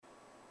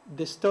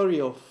The story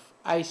of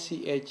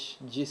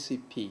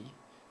ICH-GCP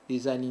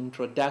is an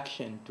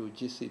introduction to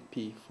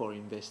GCP for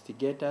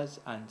investigators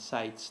and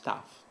site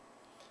staff.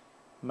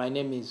 My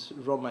name is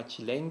Roma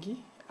Chilengi.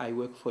 I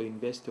work for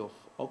University of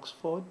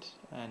Oxford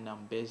and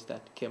I'm based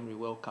at KEMRI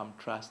Wellcome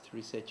Trust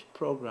Research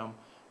Programme,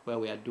 where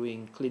we are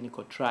doing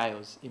clinical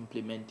trials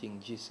implementing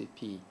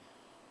GCP.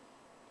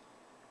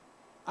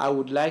 I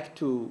would like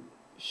to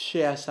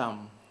share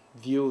some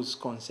views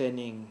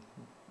concerning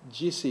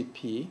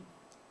GCP,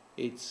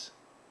 its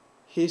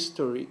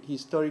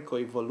historical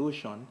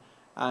evolution,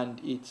 and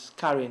its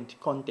current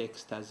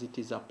context as it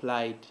is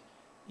applied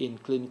in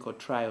clinical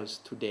trials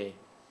today.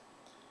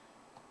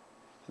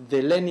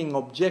 The learning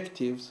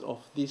objectives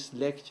of this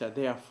lecture,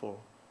 therefore,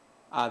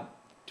 are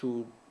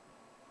to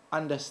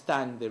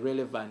understand the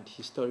relevant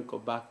historical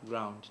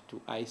background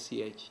to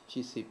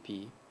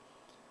ICH-GCP,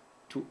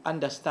 to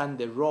understand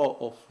the role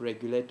of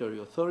regulatory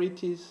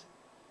authorities,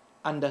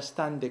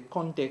 understand the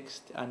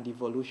context and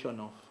evolution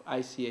of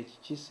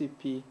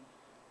ICH-GCP,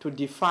 to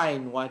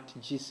define what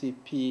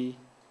GCP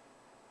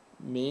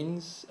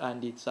means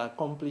and its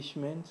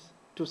accomplishments,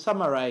 to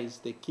summarize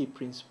the key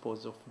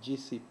principles of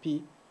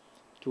GCP,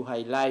 to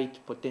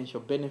highlight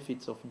potential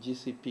benefits of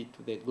GCP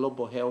to the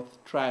global health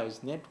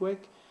trials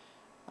network,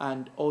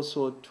 and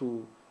also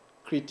to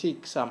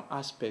critique some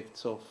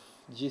aspects of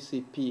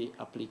GCP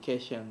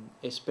application,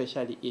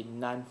 especially in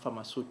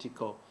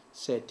non-pharmaceutical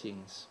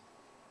settings.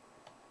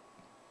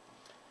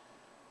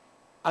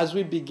 As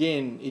we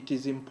begin, it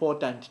is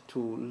important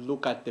to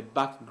look at the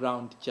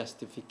background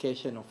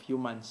justification of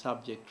human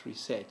subject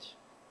research.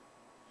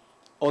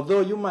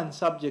 Although human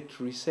subject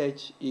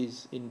research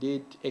is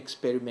indeed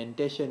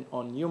experimentation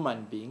on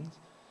human beings,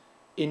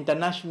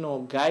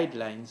 international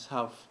guidelines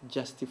have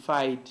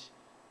justified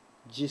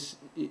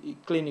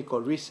clinical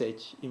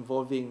research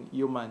involving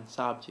human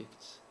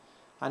subjects.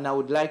 And I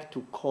would like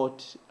to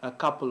quote a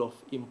couple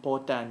of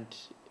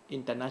important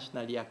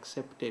internationally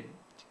accepted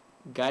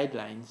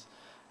guidelines.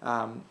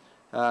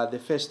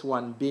 The first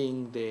one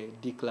being the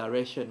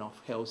Declaration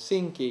of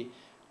Helsinki,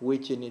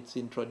 which in its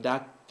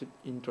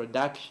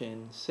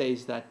introduction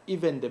says that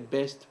even the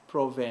best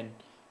proven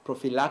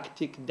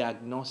prophylactic,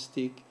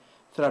 diagnostic,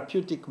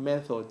 therapeutic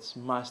methods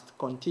must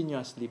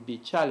continuously be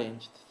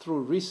challenged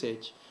through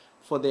research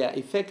for their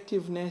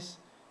effectiveness,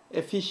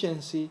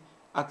 efficiency,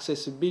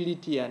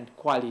 accessibility, and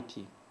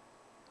quality.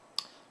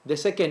 The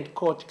second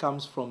quote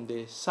comes from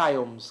the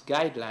SIOMS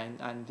guideline,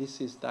 and this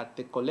is that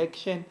the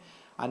collection,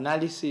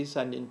 analysis,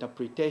 and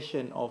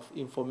interpretation of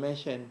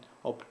information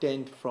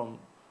obtained from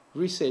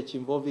research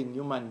involving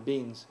human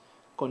beings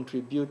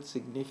contribute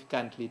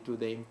significantly to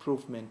the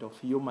improvement of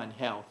human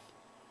health.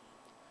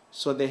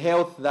 So the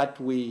health that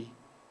we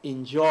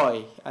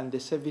enjoy and the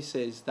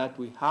services that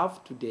we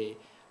have today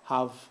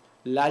have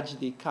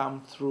largely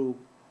come through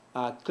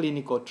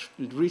clinical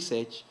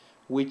research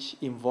which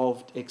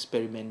involved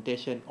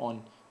experimentation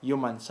on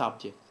human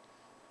subjects.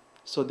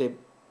 So the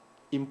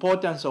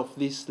importance of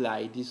this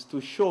slide is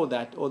to show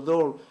that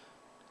although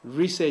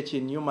research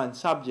in human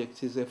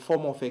subjects is a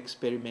form of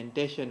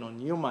experimentation on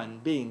human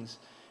beings,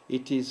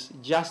 it is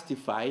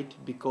justified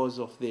because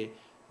of the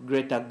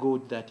greater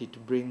good that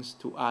it brings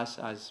to us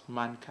as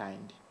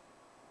mankind.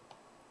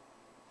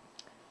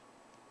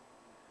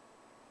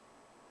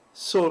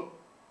 So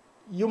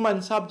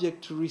human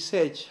subject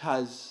research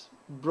has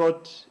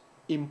brought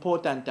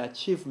important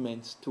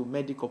achievements to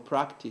medical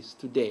practice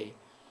today.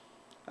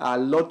 A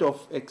lot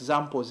of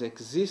examples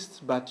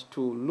exist, but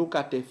to look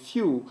at a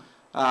few,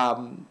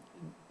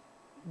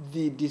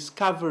 the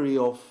discovery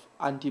of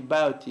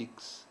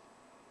antibiotics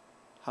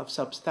have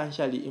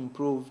substantially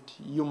improved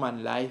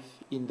human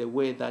life in the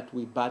way that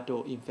we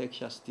battle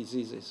infectious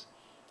diseases.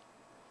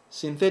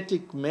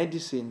 Synthetic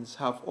medicines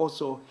have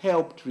also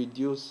helped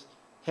reduce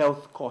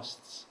health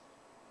costs.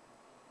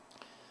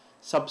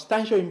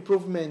 Substantial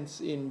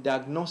improvements in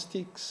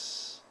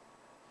diagnostics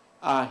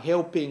are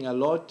helping a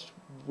lot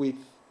with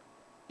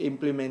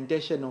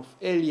implementation of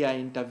earlier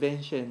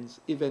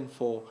interventions even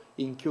for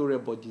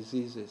incurable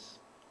diseases.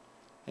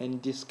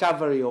 And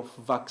discovery of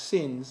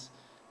vaccines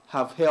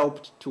have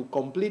helped to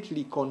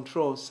completely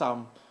control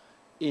some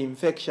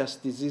infectious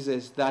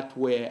diseases that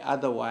were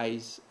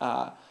otherwise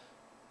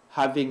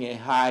having a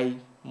high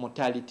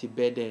mortality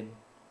burden,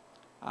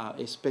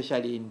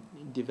 especially in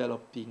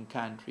developing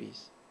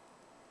countries.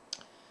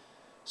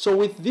 So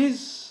with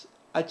these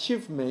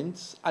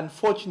achievements,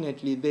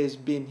 unfortunately, there's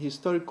been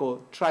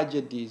historical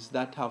tragedies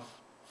that have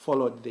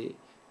followed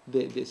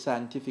the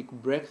scientific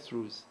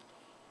breakthroughs.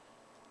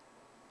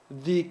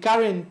 The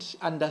current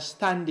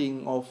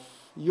understanding of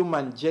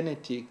human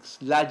genetics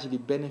largely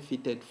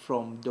benefited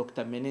from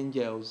Dr.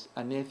 Menengel's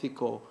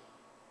unethical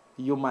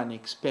human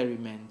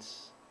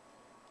experiments.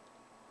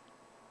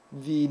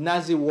 The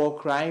Nazi war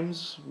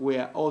crimes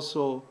were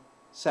also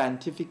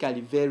scientifically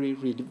very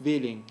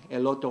revealing. A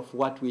lot of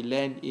what we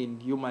learned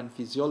in human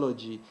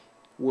physiology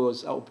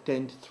was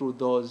obtained through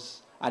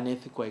those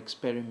unethical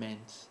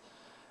experiments.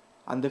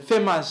 And the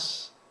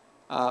famous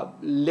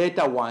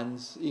later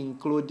ones,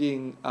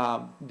 including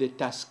the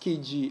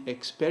Tuskegee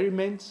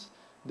experiments,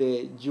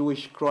 the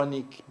Jewish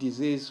Chronic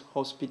Disease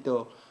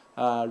Hospital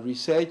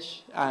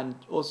research, and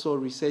also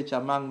research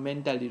among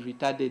mentally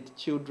retarded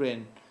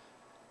children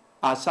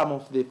are some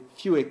of the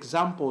few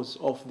examples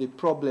of the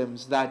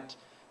problems that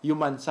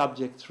human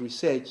subjects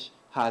research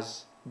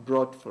has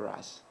brought for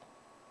us.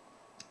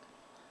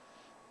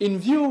 In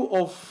view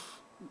of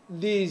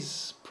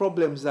these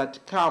problems that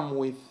come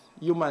with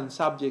human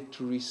subject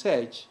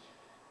research,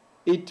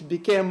 it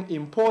became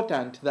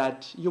important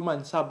that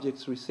human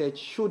subjects research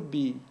should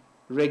be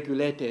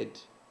regulated.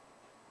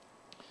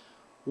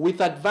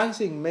 With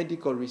advancing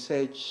medical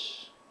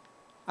research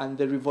and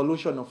the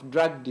revolution of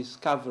drug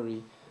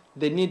discovery,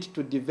 the need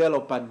to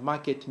develop and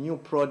market new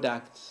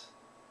products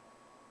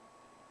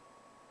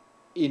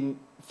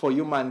for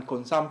human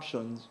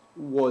consumption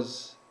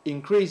was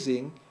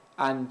increasing,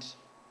 and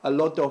a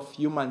lot of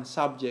human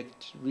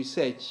subject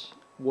research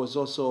was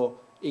also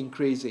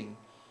increasing.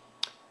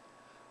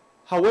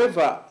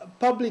 However,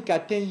 public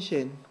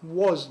attention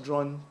was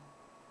drawn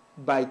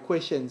by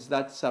questions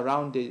that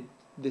surrounded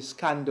the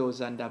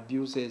scandals and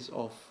abuses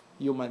of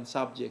human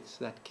subjects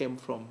that came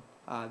from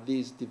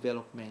these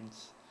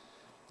developments.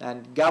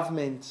 And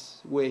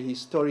governments were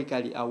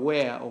historically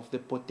aware of the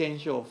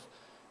potential of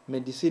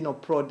medicinal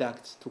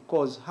products to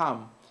cause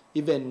harm,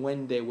 even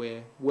when they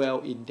were well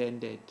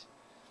intended.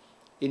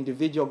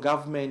 Individual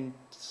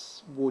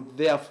governments would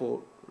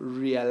therefore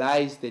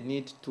realize the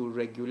need to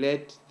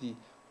regulate the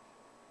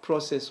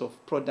process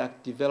of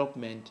product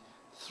development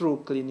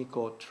through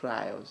clinical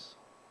trials.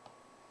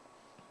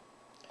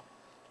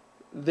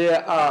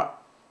 There are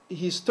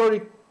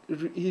historical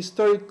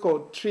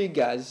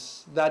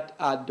triggers that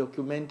are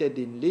documented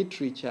in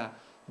literature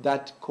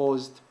that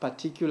caused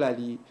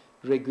particularly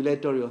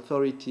regulatory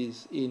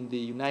authorities in the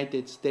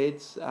United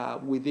States,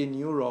 within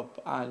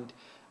Europe, and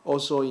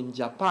also in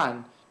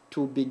Japan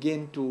to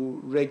begin to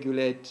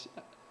regulate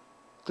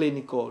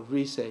clinical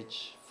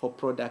research for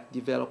product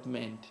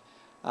development.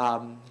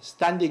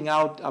 Standing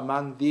out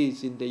among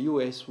these in the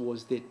US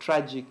was the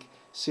tragic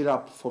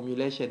syrup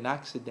formulation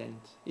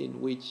accident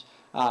in which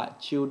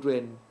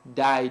children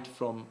died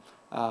from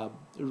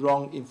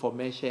wrong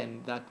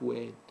information that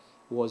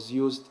was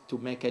used to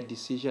make a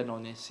decision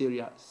on a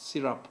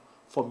syrup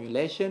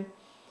formulation.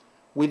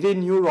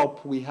 Within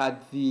Europe, we had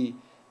the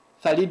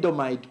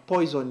thalidomide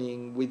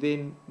poisoning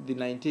within the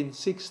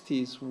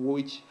 1960s,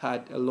 which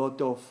had a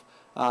lot of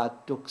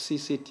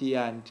toxicity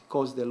and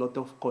caused a lot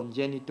of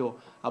congenital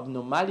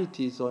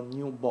abnormalities on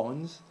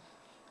newborns.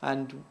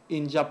 And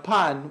in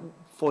Japan,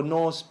 for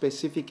no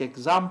specific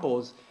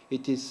examples,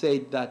 it is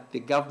said that the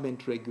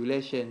government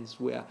regulations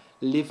were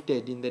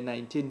lifted in the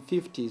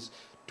 1950s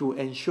to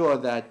ensure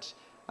that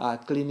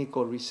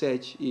clinical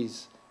research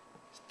is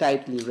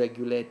tightly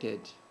regulated.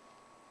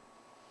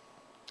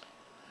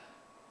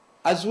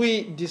 As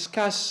we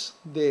discuss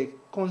the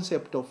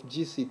concept of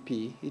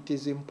GCP, it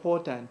is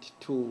important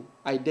to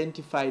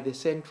identify the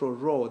central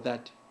role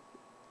that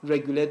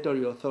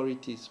regulatory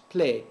authorities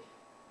play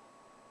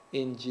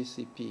in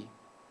GCP.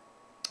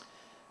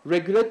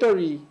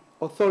 Regulatory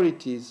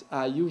authorities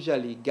are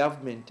usually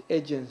government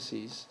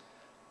agencies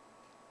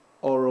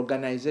or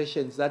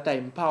organizations that are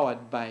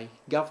empowered by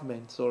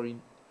governments or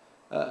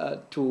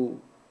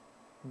to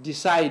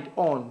decide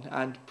on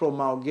and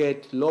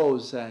promulgate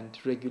laws and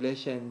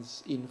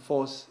regulations in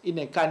force in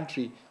a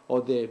country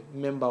or the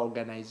member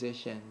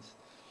organizations.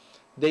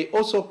 They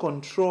also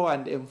control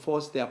and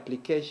enforce the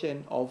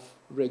application of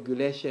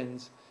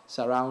regulations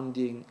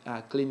surrounding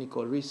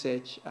clinical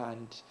research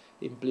and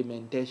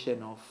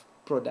implementation of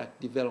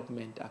product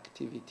development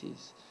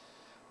activities.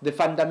 The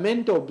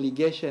fundamental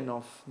obligation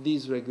of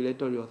these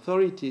regulatory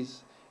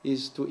authorities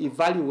is to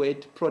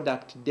evaluate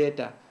product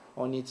data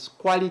on its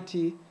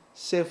quality,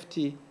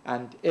 safety,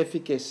 and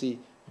efficacy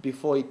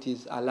before it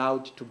is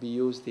allowed to be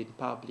used in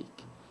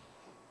public.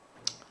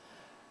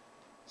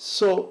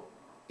 So,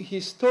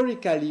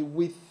 historically,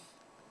 with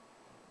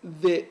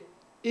the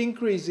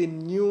increase in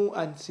new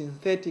and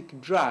synthetic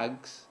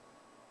drugs,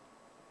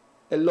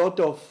 a lot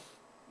of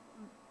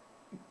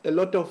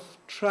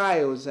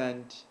trials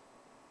and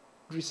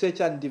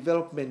research and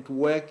development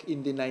work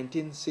in the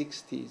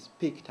 1960s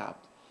picked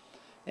up.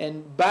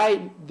 And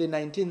by the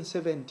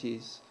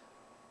 1970s,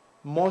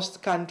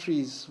 most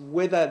countries,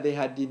 whether they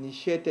had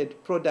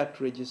initiated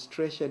product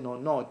registration or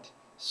not,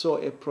 saw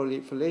a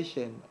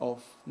proliferation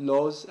of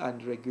laws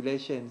and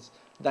regulations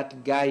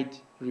that guide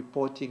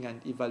reporting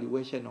and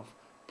evaluation of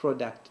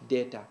product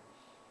data.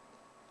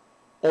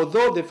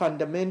 Although the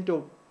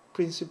fundamental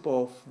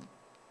principle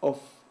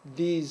of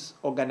these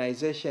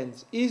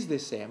organizations is the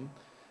same,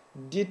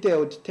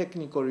 detailed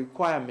technical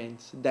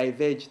requirements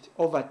diverged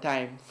over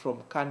time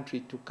from country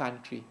to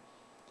country.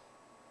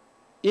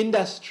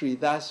 Industry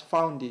thus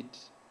found it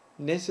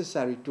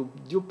necessary to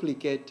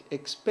duplicate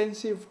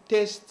expensive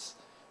tests,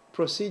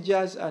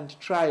 procedures, and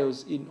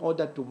trials in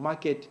order to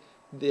market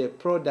their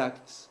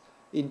products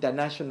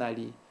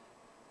internationally,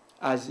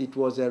 as it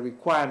was a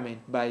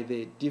requirement by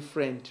the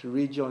different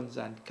regions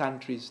and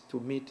countries to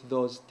meet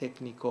those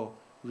technical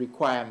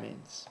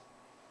requirements.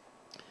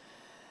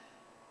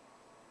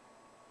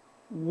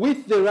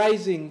 With the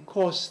rising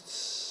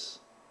costs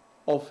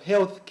of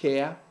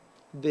healthcare,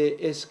 the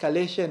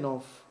escalation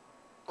of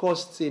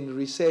costs in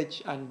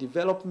research and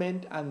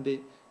development, and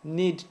the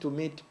need to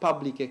meet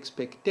public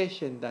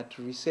expectation that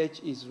research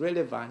is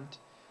relevant,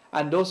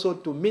 and also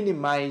to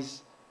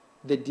minimize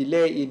the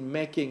delay in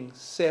making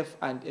safe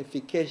and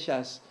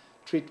efficacious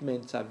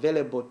treatments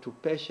available to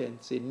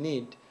patients in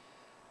need,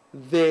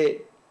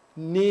 the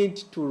need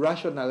to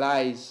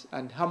rationalize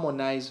and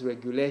harmonize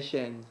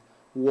regulations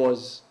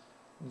was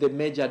the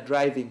major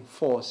driving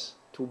force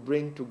to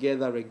bring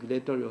together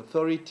regulatory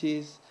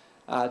authorities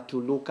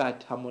to look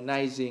at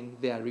harmonizing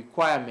their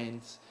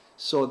requirements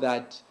so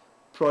that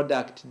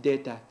product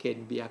data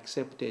can be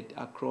accepted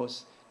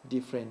across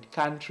different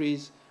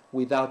countries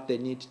without the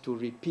need to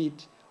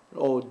repeat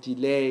or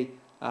delay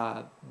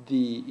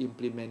the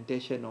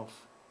implementation of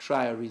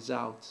trial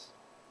results.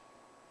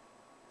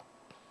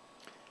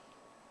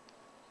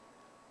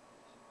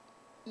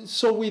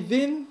 So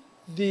within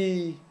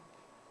the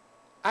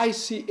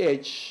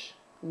ICH,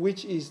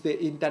 which is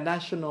the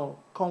International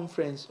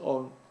Conference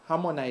on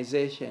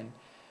Harmonization,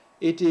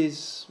 it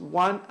is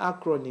one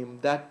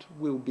acronym that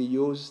will be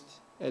used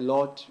a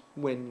lot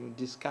when you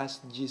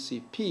discuss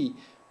GCP,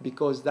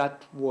 because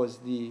that was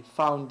the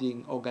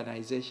founding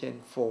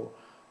organization for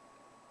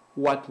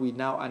what we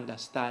now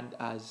understand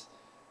as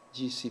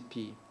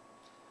GCP.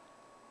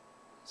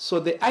 So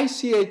the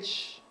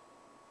ICH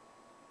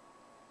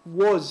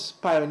was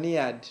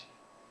pioneered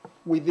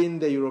within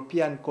the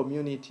European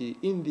community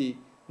in the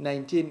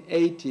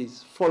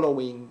 1980s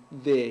following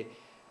the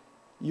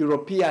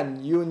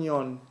European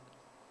Union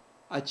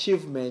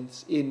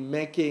achievements in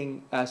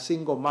making a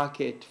single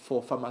market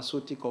for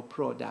pharmaceutical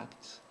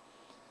products.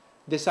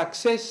 The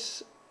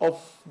success of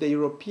the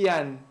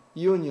European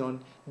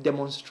Union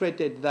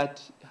demonstrated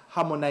that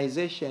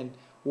harmonization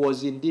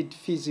was indeed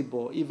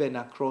feasible even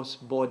across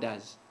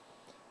borders.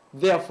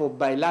 Therefore,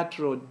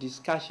 bilateral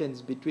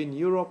discussions between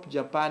Europe,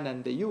 Japan,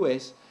 and the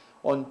US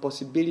on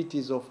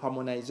possibilities of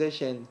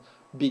harmonization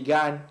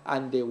began,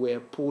 and they were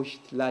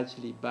pushed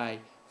largely by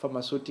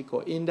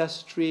pharmaceutical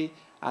industry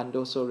and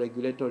also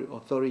regulatory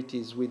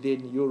authorities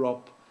within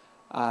Europe,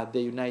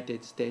 the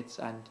United States,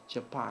 and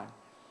Japan.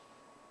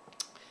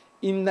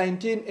 In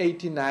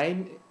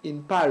 1989,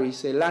 in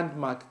Paris, a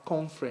landmark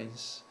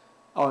conference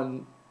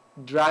on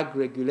drug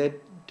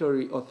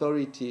regulatory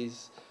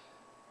authorities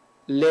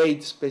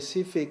laid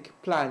specific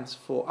plans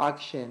for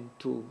action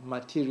to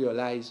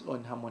materialize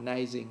on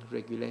harmonizing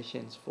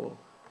regulations for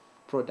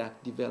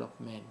product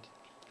development.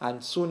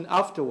 And soon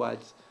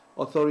afterwards,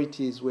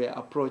 authorities were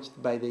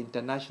approached by the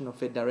International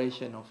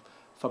Federation of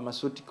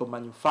Pharmaceutical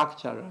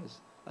Manufacturers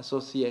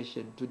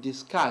Association to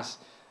discuss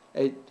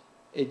a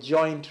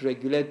joint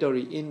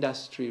regulatory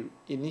industry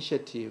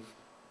initiative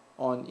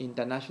on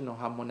international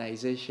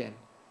harmonization,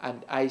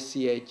 and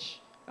ICH,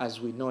 as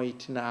we know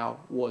it now,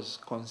 was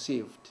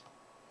conceived.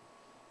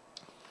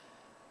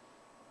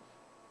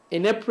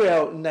 In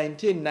April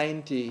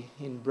 1990,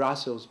 in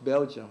Brussels,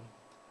 Belgium,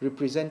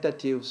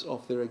 representatives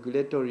of the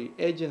regulatory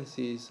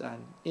agencies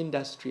and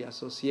industry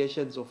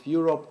associations of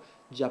Europe,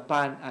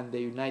 Japan, and the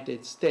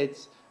United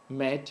States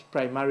met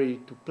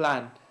primarily to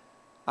plan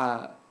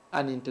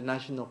an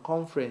international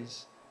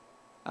conference,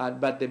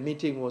 but the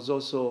meeting was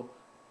also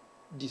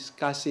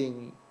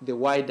discussing the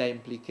wider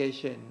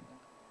implication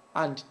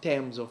and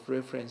terms of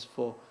reference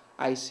for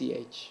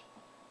ICH.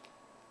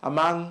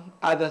 Among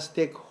other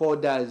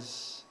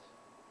stakeholders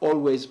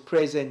always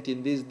present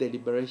in these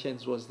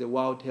deliberations was the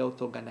World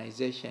Health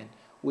Organization,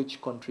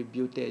 which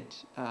contributed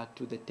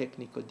to the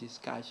technical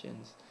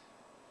discussions.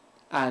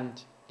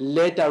 And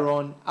later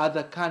on,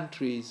 other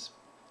countries,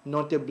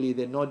 notably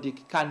the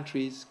Nordic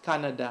countries,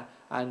 Canada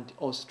and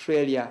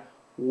Australia,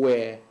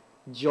 were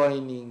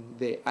joining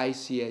the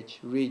ICH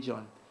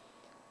region.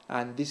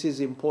 And this is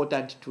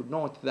important to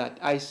note that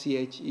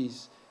ICH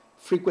is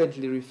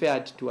frequently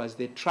referred to as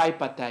the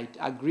tripartite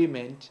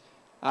agreement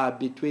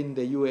between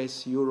the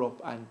US, Europe,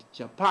 and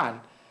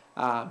Japan,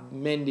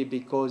 mainly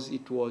because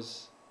it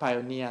was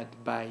pioneered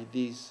by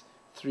these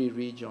three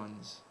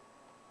regions.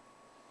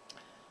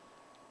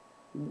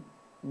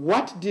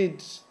 What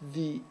did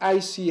the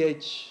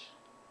ICH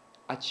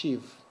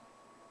achieve?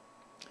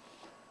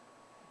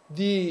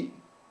 The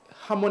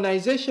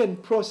harmonization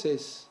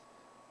process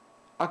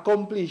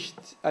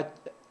accomplished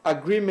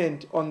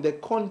agreement on the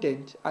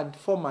content and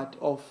format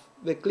of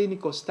the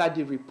clinical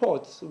study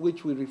reports,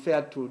 which we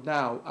refer to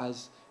now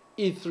as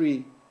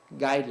E3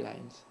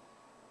 guidelines,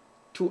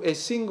 to a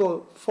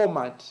single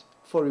format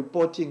for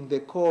reporting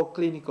the core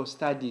clinical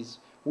studies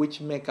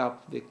which make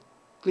up the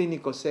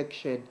clinical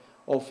section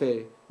of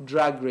a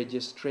drug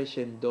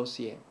registration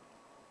dossier.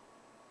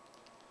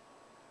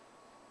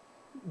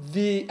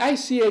 The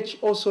ICH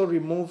also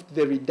removed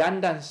the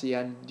redundancy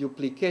and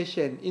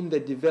duplication in the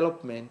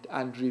development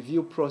and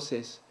review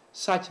process,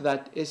 such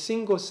that a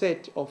single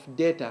set of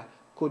data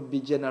could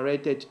be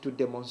generated to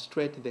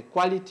demonstrate the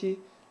quality,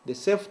 the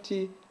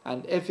safety,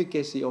 and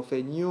efficacy of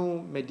a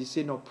new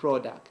medicinal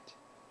product.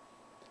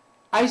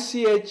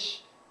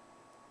 ICH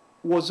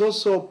was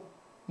also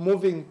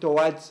moving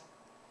towards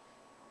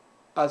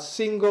a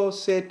single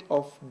set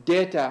of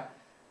data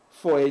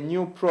for a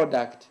new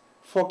product,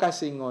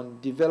 focusing on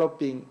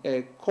developing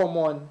a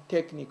common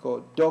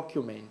technical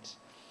document.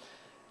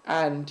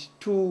 And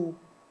to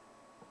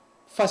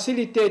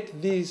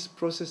facilitate these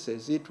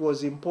processes, it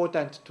was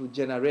important to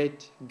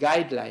generate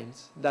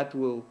guidelines that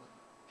will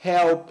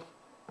help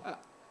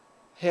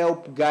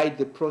guide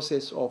the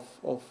process of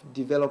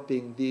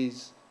developing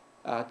these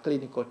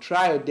clinical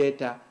trial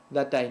data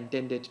that are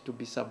intended to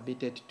be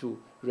submitted to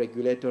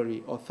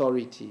regulatory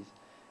authorities.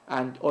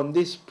 And on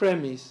this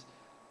premise,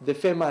 the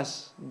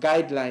famous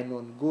guideline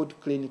on good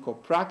clinical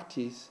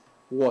practice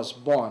was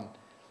born.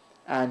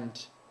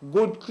 And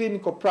good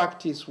clinical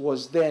practice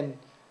was then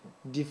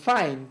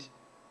defined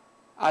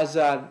as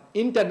an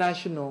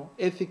international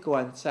ethical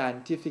and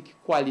scientific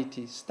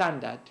quality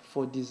standard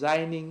for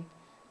designing,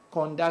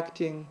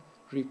 conducting,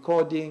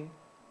 recording,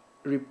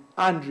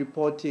 and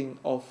reporting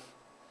of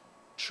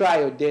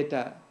trial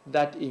data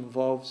that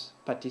involves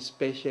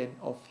participation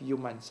of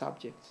human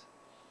subjects.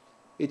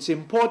 It's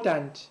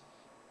important,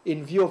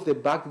 in view of the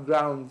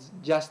backgrounds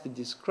just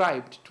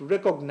described, to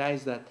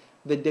recognize that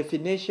the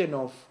definition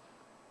of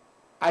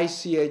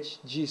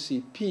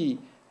ICH-GCP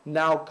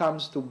now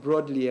comes to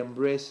broadly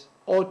embrace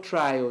all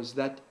trials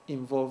that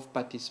involve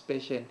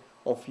participation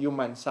of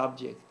human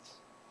subjects.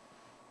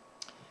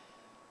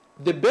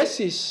 The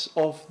basis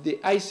of the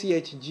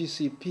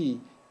ICH-GCP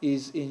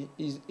is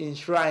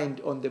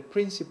enshrined on the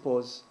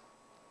principles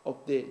of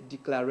the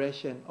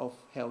Declaration of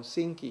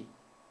Helsinki.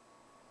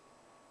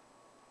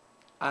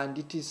 And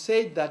it is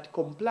said that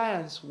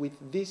compliance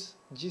with this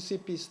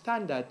GCP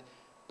standard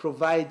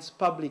provides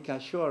public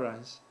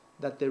assurance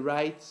that the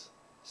rights,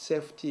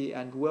 safety,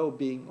 and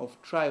well-being of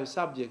trial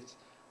subjects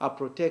are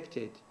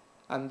protected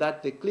and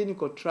that the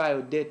clinical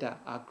trial data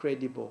are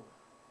credible.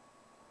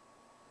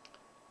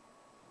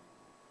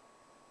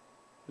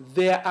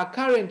 There are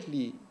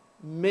currently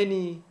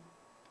many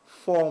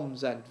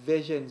forms and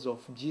versions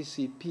of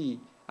GCP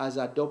as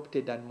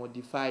adopted and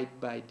modified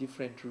by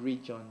different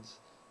regions,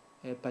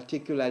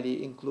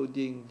 particularly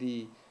including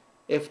the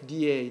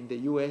FDA in the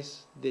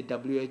US, the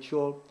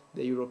WHO,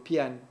 the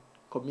European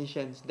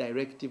Commission's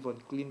Directive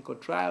on Clinical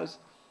Trials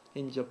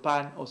in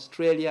Japan,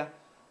 Australia,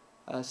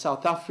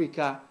 South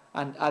Africa,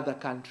 and other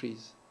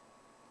countries.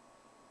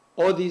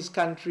 All these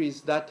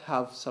countries that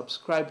have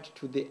subscribed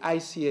to the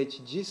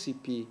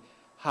ICH-GCP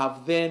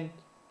have then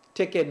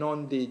taken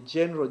on the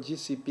general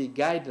GCP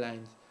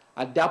guidelines,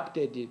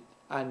 adapted it,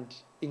 and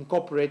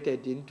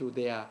incorporated into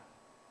their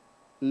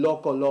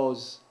local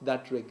laws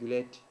that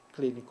regulate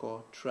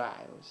clinical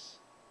trials.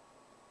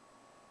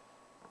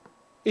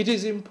 It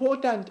is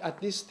important at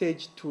this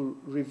stage to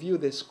review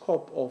the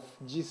scope of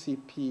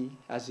GCP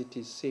as it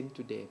is seen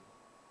today.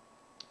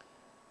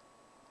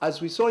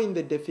 As we saw in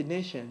the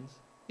definitions,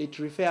 it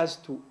refers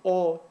to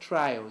all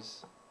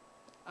trials,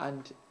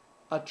 and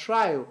a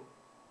trial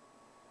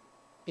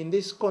in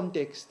this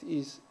context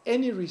is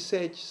any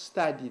research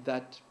study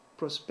that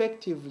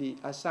prospectively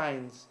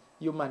assigns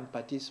human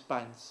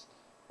participants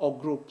or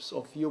groups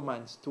of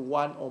humans to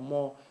one or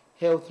more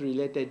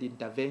health-related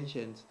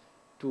interventions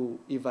to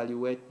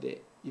evaluate the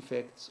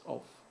effects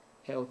of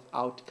health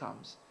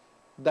outcomes.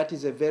 That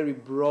is a very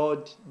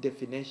broad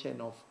definition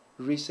of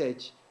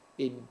research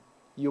in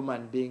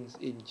human beings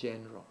in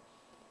general.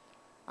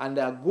 And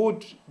a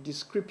good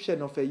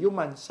description of a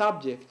human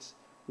subject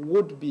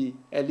would be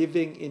a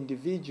living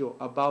individual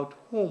about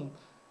whom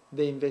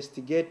the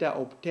investigator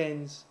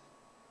obtains,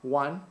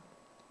 one,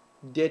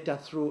 data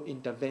through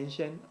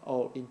intervention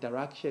or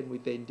interaction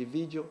with the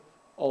individual,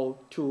 or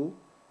two,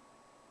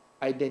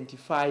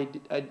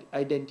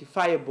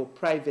 identifiable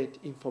private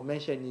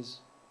information is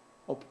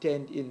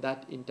obtained in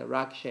that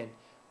interaction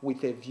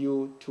with a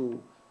view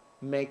to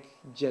make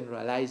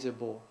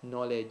generalizable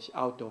knowledge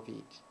out of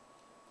it.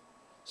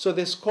 So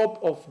the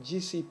scope of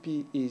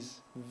GCP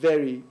is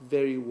very,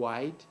 very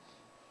wide,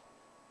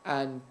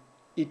 and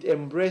it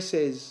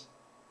embraces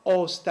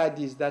all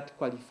studies that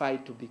qualify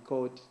to be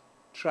called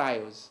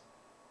trials,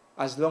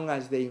 as long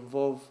as they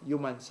involve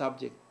human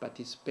subject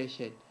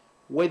participation,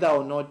 whether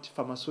or not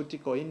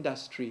pharmaceutical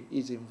industry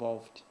is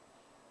involved.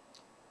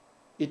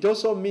 It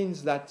also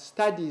means that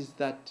studies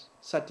that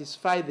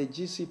satisfy the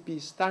GCP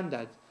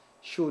standard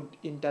should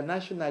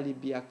internationally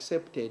be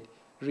accepted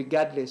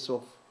regardless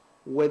of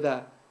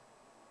where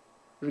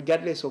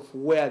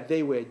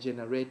they were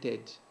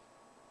generated.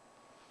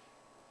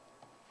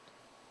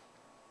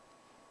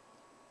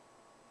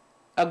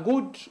 A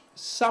good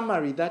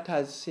summary that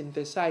has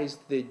synthesized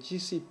the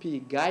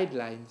GCP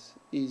guidelines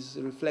is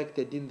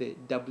reflected in the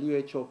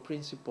WHO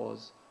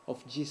principles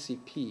of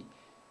GCP,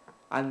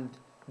 and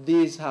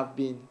these have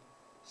been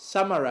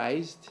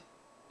summarized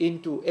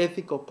into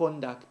ethical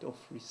conduct of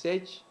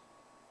research,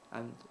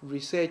 and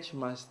research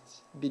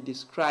must be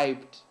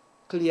described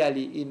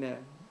clearly in a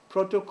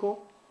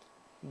protocol.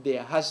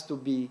 There has to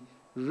be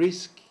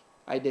risk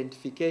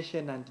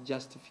identification and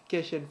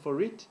justification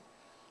for it,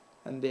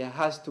 and there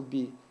has to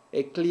be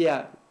a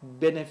clear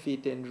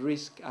benefit and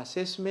risk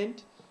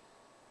assessment.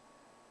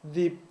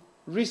 The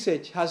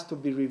research has to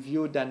be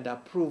reviewed and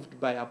approved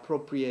by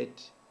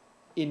appropriate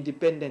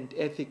independent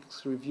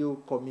ethics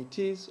review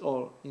committees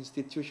or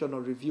institutional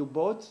review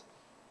boards.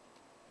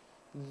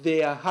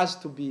 There has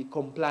to be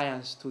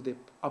compliance to the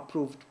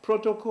approved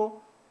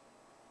protocol.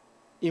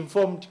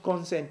 Informed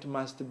consent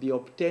must be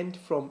obtained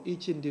from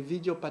each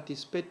individual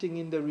participating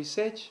in the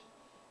research.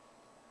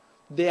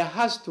 There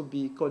has to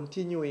be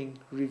continuing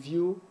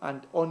review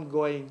and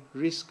ongoing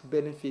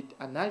risk-benefit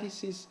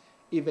analysis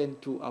even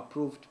to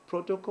approved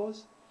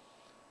protocols.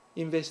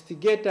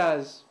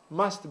 Investigators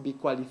must be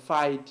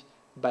qualified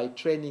by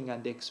training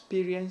and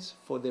experience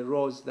for the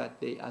roles that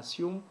they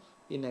assume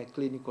in a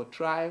clinical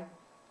trial.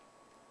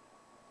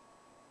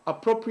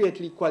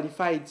 Appropriately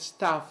qualified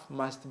staff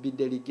must be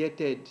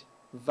delegated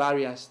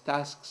various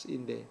tasks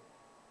in the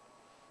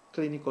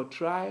clinical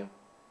trial.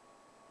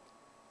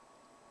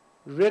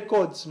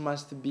 Records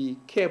must be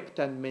kept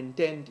and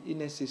maintained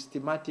in a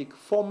systematic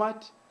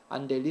format,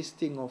 and a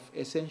listing of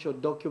essential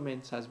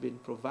documents has been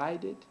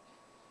provided.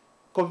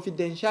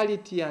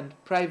 Confidentiality and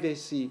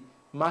privacy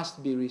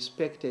must be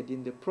respected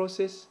in the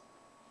process.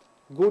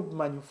 Good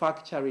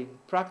manufacturing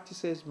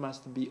practices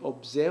must be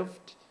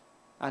observed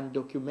and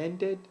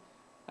documented,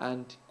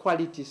 and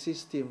quality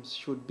systems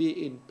should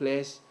be in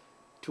place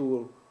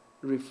to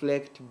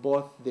reflect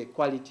both the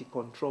quality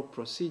control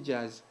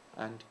procedures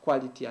and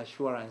quality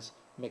assurance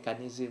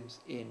mechanisms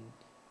in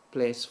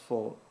place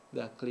for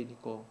the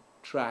clinical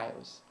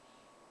trials.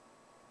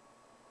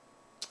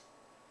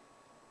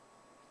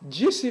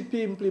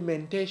 GCP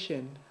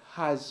implementation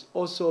has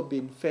also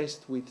been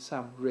faced with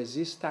some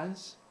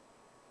resistance,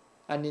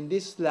 and in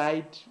this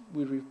slide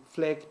we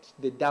reflect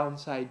the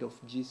downside of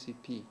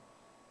GCP.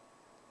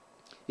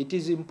 It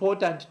is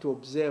important to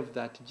observe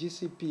that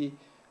GCP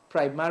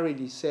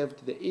primarily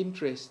served the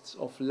interests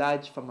of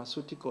large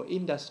pharmaceutical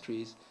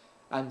industries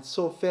and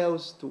so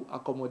fails to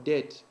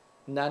accommodate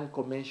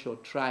non-commercial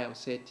trial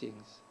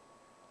settings.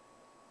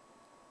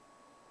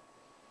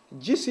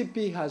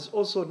 GCP has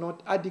also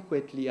not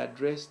adequately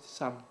addressed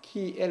some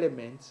key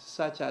elements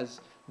such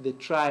as the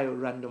trial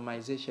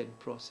randomization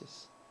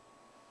process.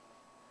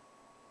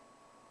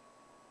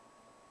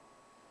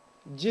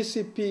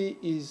 GCP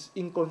is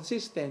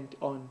inconsistent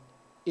on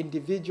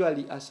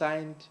individually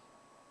assigned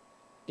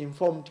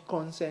informed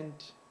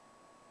consent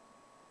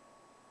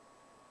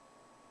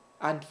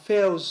and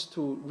fails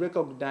to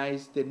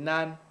recognize the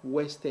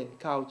non-Western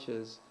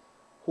cultures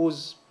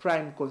whose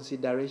prime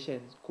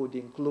considerations could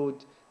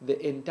include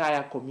the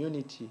entire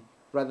community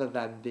rather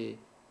than the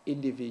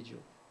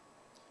individual.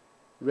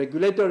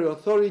 Regulatory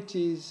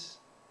authorities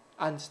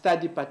and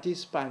study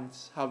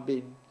participants have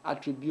been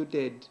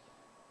attributed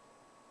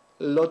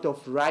a lot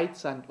of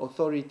rights and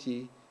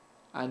authority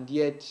and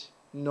yet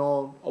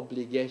no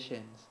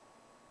obligations.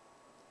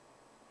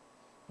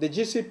 The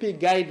GCP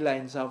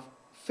guidelines have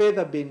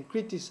further been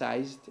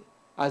criticized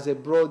as a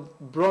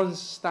bronze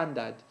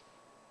standard,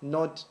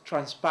 not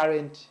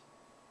transparent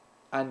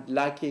and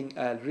lacking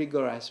a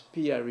rigorous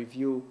peer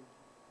review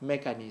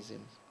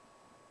mechanism.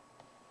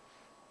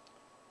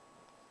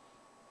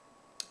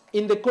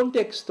 In the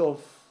context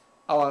of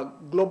our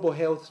global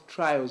health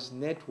trials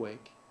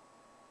network,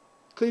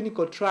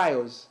 clinical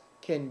trials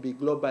can be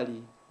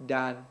globally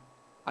done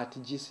at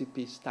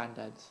GCP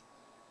standards,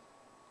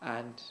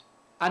 and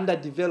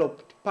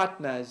underdeveloped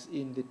partners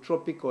in the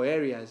tropical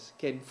areas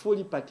can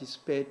fully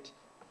participate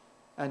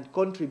and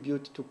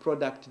contribute to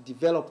product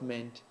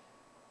development,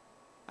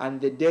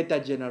 and the data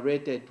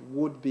generated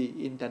would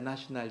be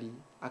internationally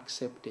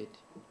accepted.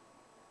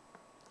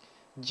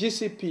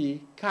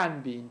 GCP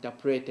can be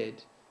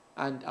interpreted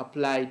and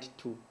applied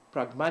to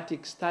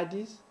pragmatic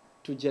studies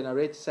to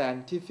generate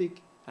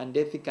scientific and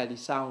ethically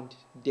sound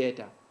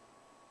data.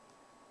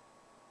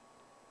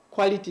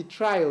 Quality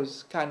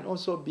trials can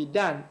also be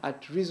done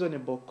at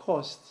reasonable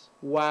costs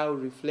while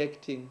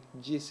reflecting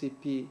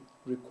GCP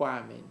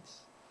requirements.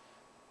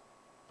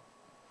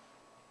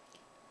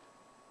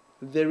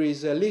 There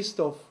is a list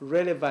of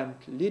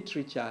relevant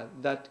literature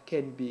that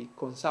can be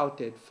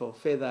consulted for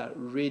further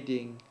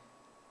reading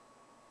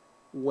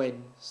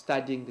when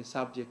studying the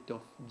subject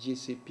of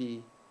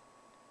GCP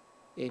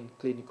in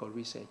clinical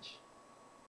research.